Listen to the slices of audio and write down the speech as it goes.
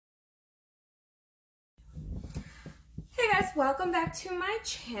Hey guys, welcome back to my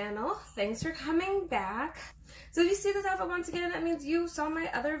channel. Thanks for coming back. So if you see this outfit once again, that means you saw my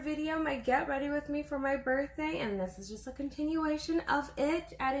other video, my get ready with me for my birthday, and this is just a continuation of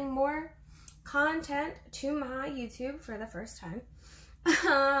it, adding more content to my YouTube for the first time.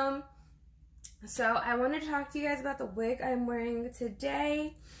 So I wanted to talk to you guys about the wig I'm wearing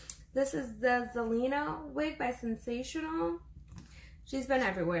today. This is the Zelena wig by Sensational. She's been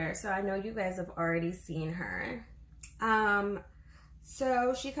everywhere, so I know you guys have already seen her.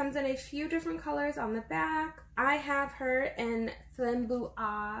 So she comes in a few different colors on the back. I have her in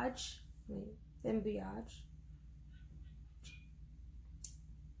Flamboyage.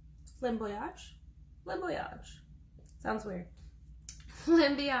 Flamboyage. Sounds weird.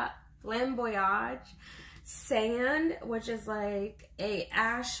 Flamboyage sand, which is like a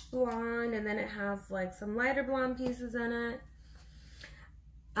ash blonde, and then it has like some lighter blonde pieces in it.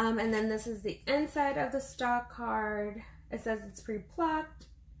 And then this is the inside of the stock card. It says it's pre-plucked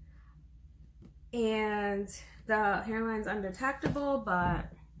and the hairline's undetectable, but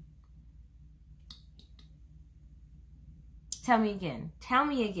tell me again.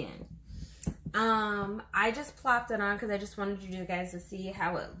 I just plopped it on because I just wanted you guys to see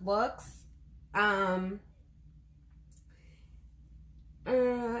how it looks. Okay.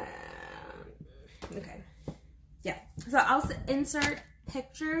 Yeah. So I'll insert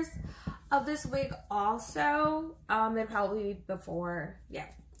pictures of this wig also. It'll probably be before. Yeah.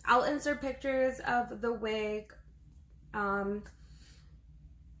 I'll insert pictures of the wig.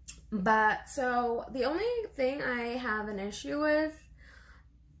 But so the only thing I have an issue with,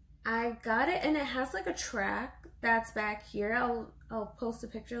 I got it and it has like a track that's back here. I'll post a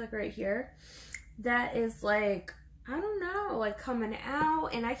picture like right here. That is like, I don't know, like coming out,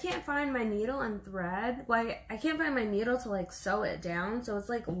 and I can't find my needle and thread. Like, I can't find my needle to like sew it down, so it's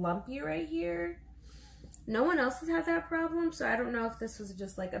like lumpy right here. No one else has had that problem, so I don't know if this was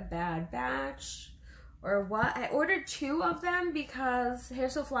just like a bad batch or what. I ordered 2 of them because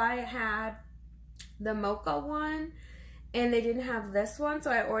Hairsofly had the mocha one and they didn't have this one,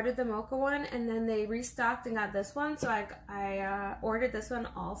 so I ordered the mocha one, and then they restocked and got this one, so I ordered this one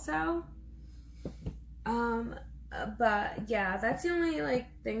also. But yeah, that's the only like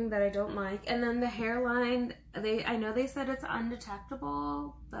thing that I don't like. And then the hairline, I know they said it's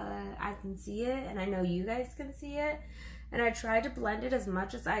undetectable, but I can see it, and I know you guys can see it. And I tried to blend it as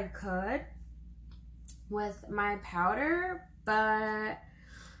much as I could with my powder, but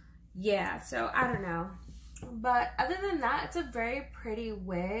yeah, so I don't know. But other than that, it's a very pretty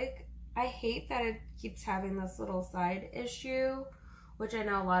wig. I hate that it keeps having this little side issue, which I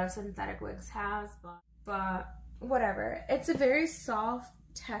know a lot of synthetic wigs has, but whatever. It's a very soft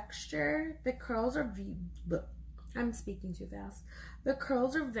texture. The curls are I'm speaking too fast. The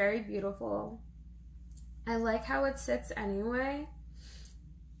curls are very beautiful. I like how it sits anyway.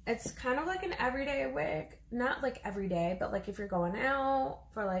 It's kind of like an everyday wig. Not like every day, but like if you're going out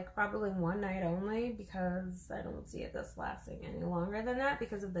for like probably one night only, because I don't see it this lasting any longer than that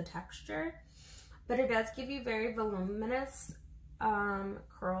because of the texture. But it does give you very voluminous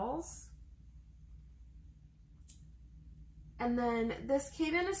curls. And then this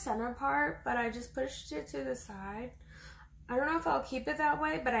came in a center part, but I just pushed it to the side. I don't know if I'll keep it that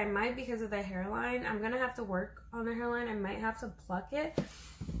way, but I might because of the hairline. I'm going to have to work on the hairline. I might have to pluck it,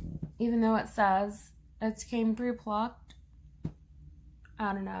 even though it says it came pre-plucked.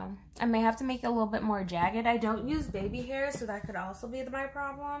 I don't know. I may have to make it a little bit more jagged. I don't use baby hairs, so that could also be my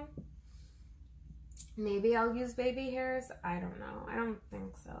problem. Maybe I'll use baby hairs. I don't know. I don't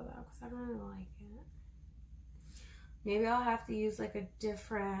think so, though, because I don't really like it. Maybe I'll have to use like a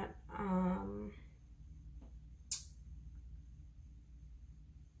different,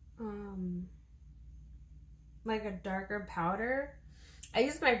 like a darker powder. I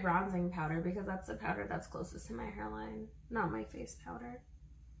use my bronzing powder because that's the powder that's closest to my hairline, not my face powder.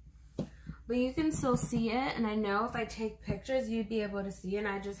 But you can still see it, and I know if I take pictures, you'd be able to see it, and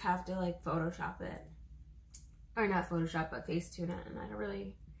I just have to like Photoshop it. Or not Photoshop, but Facetune it, and I don't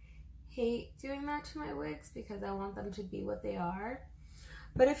really hate doing that to my wigs because I want them to be what they are.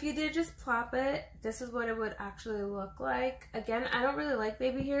 But if you did just plop it, this is what it would actually look like. Again, I don't really like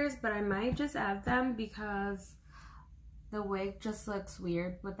baby hairs, but I might just add them because the wig just looks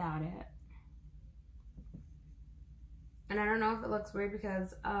weird without it. And I don't know if it looks weird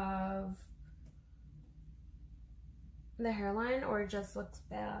because of the hairline or it just looks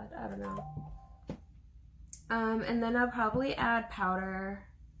bad. I don't know. And then I'll probably add powder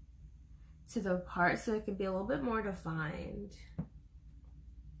to the part so it could be a little bit more defined.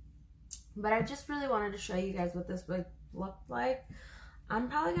 But I just really wanted to show you guys what this wig looked like. I'm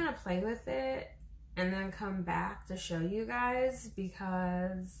probably gonna play with it and then come back to show you guys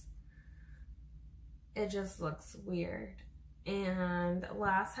because it just looks weird. And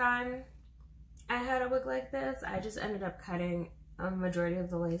last time I had a wig like this, I just ended up cutting a majority of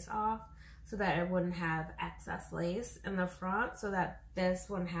the lace off so that it wouldn't have excess lace in the front, so that this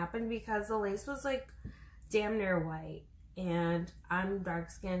wouldn't happen, because the lace was like damn near white and I'm dark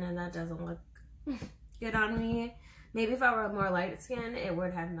skinned and that doesn't look good on me. Maybe if I were more light skinned it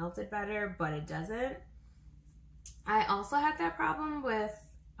would have melted better, but it doesn't. I also had that problem with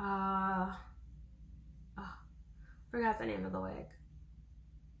forgot the name of the wig.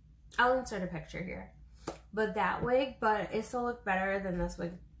 I'll insert a picture here. But that wig, but it still looked better than this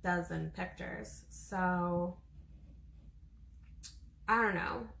wig does in pictures. So I don't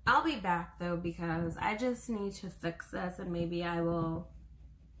know. I'll be back though because I just need to fix this, and maybe I'll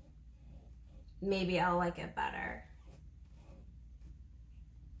like it better.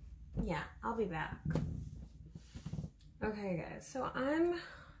 Yeah, I'll be back. Okay guys, so I'm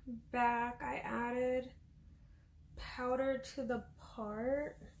back. I added powder to the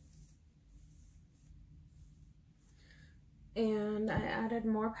part, and I added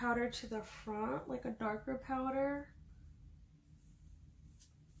more powder to the front, like a darker powder.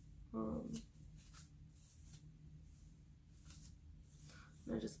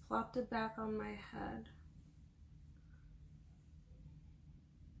 I just plopped it back on my head.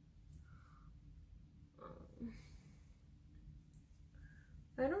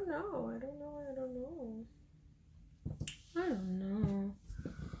 I don't know.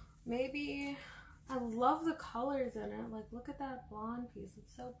 Maybe I love the colors in it. Like, look at that blonde piece.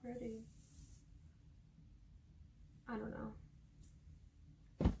 It's so pretty. I don't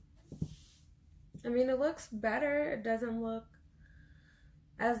know. I mean, it looks better. It doesn't look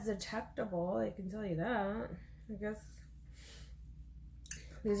as detectable, I can tell you that. I guess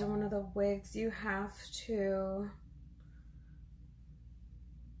these are one of the wigs you have to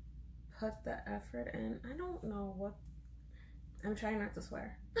put the effort in. I don't know what, I'm trying not to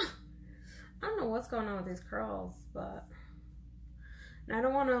swear. I don't know what's going on with these curls, but and I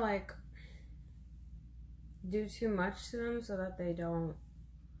don't want to like do too much to them so that they don't,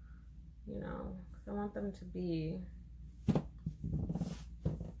 you know, 'cause I want them to be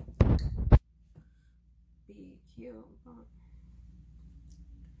cute. But,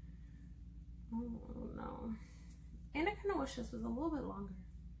 oh no. And I kind of wish this was a little bit longer.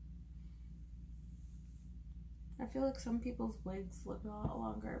 I feel like some people's wigs look a lot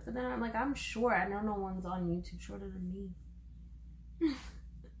longer, but then I'm like, I'm sure I know no one's on YouTube shorter than me.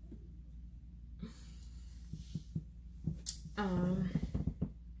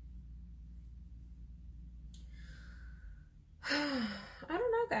 I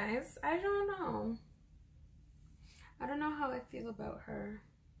don't know, guys. I don't know. I don't know how I feel about her.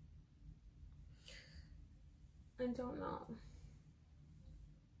 I don't know.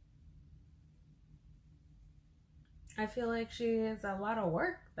 I feel like she is a lot of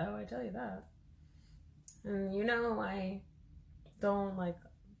work, though, I tell you that. And you know, I don't like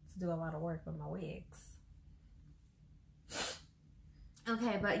to do a lot of work with my wigs.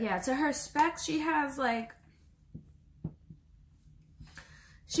 Okay, but yeah, to her specs, she has like,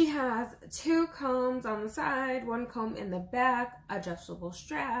 she has 2 combs on the side, 1 comb in the back, adjustable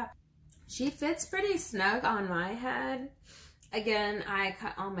strap. She fits pretty snug on my head. Again, I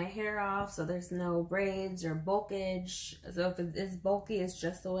cut all my hair off, so there's no braids or bulkage. So if it is bulky, it's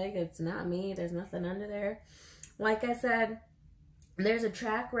just the wig. It's not me. There's nothing under there. Like I said, there's a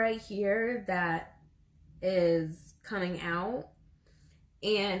track right here that is coming out.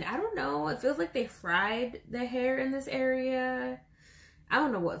 And I don't know. It feels like they fried the hair in this area. I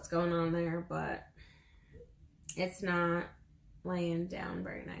don't know what's going on there, but it's not laying down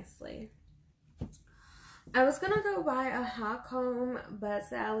very nicely. I was gonna go buy a hot comb, but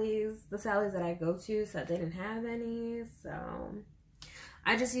the Sally's that I go to said they didn't have any, so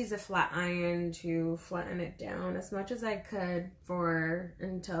I just used a flat iron to flatten it down as much as I could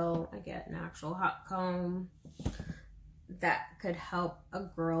until I get an actual hot comb that could help a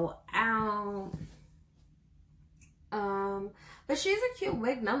girl out. But she's a cute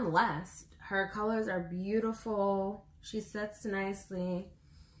wig nonetheless. Her colors are beautiful. She sets nicely.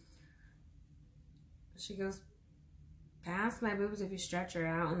 She goes past my boobs if you stretch her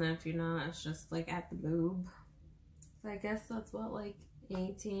out, and then if you're not, it's just like at the boob. So I guess that's what, like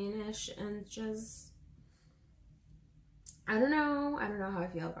 18-ish inches. I don't know how I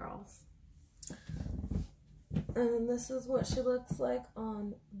feel, girls. And this is what she looks like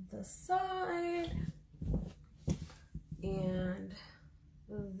on the side. And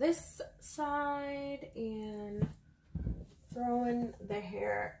this side, and throwing the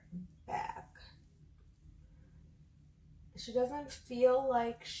hair back. she doesn't feel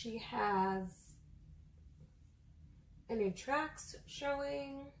like she has any tracks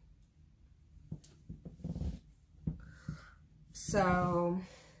showing. So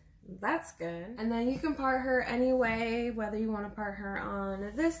that's good. And then you can part her any way, whether you want to part her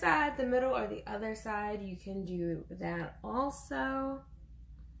on this side, the middle, or the other side. You can do that also.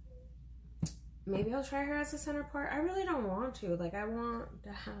 Maybe I'll try her as a center part. I really don't want to. Like, I want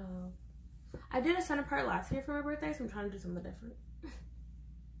to have... I did a center part last year for my birthday, so I'm trying to do something different.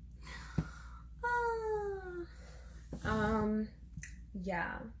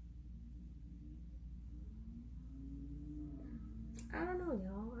 Yeah. I don't know,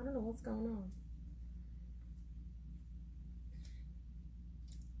 y'all. I don't know what's going on.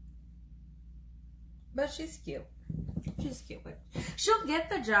 But she's cute. She's cute. She'll get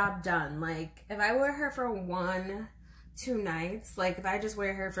the job done. Like, if I wear her for 1-2 nights, like, if I just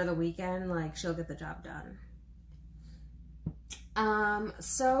wear her for the weekend, like, she'll get the job done.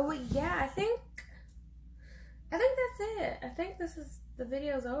 So, yeah, I think that's it. I think the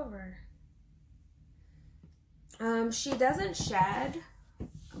video's over. She doesn't shed.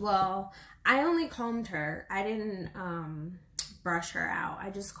 Well, I only combed her. I didn't, brush her out. I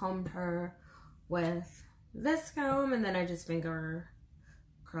just combed her with this comb, and then I just finger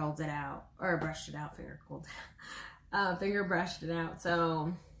curled it out, or brushed it out, finger brushed it out.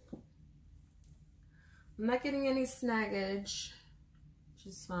 So I'm not getting any snaggage, which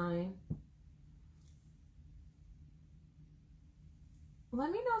is fine. Let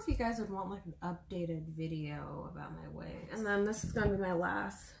me know if you guys would want like an updated video about my wig. And then this is gonna be my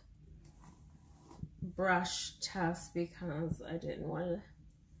last brush test because I didn't want to,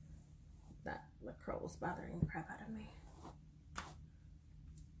 the curl was bothering the crap out of me.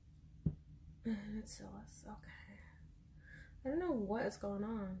 And it still is. Okay. I don't know what is going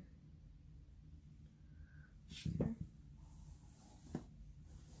on. Okay.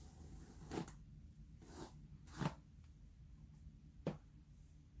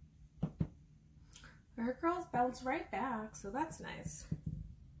 Her curls bounce right back, so that's nice.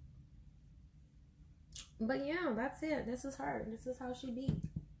 But yeah, that's it. This is her. This is how she be.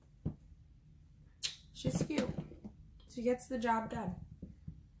 She's cute. She gets the job done.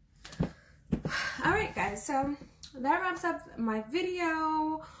 Alright guys, so that wraps up my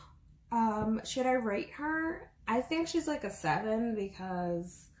video. Should I rate her? I think she's like a 7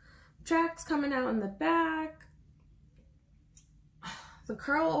 because tracks coming out in the back. The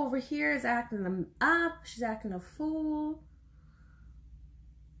curl over here is acting them up. She's acting a fool.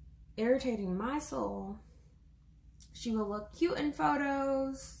 Irritating my soul. She will look cute in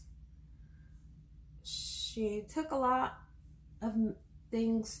photos. She took a lot of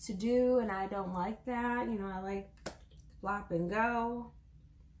things to do, and I don't like that. You know, I like flop and go.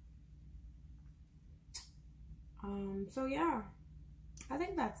 So yeah, I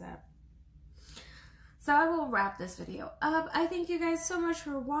think that's it. So I will wrap this video up. I thank you guys so much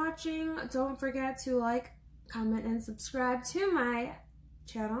for watching. Don't forget to like, comment, and subscribe to my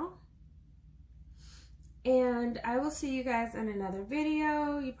channel. And I will see you guys in another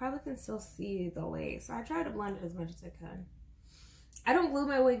video. You probably can still see the lace. I try to blend it as much as I can. I don't glue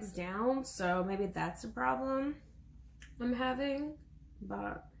my wigs down, so maybe that's a problem I'm having.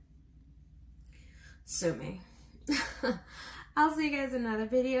 But sue me. I'll see you guys in another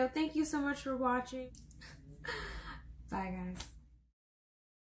video. Thank you so much for watching. Bye, guys.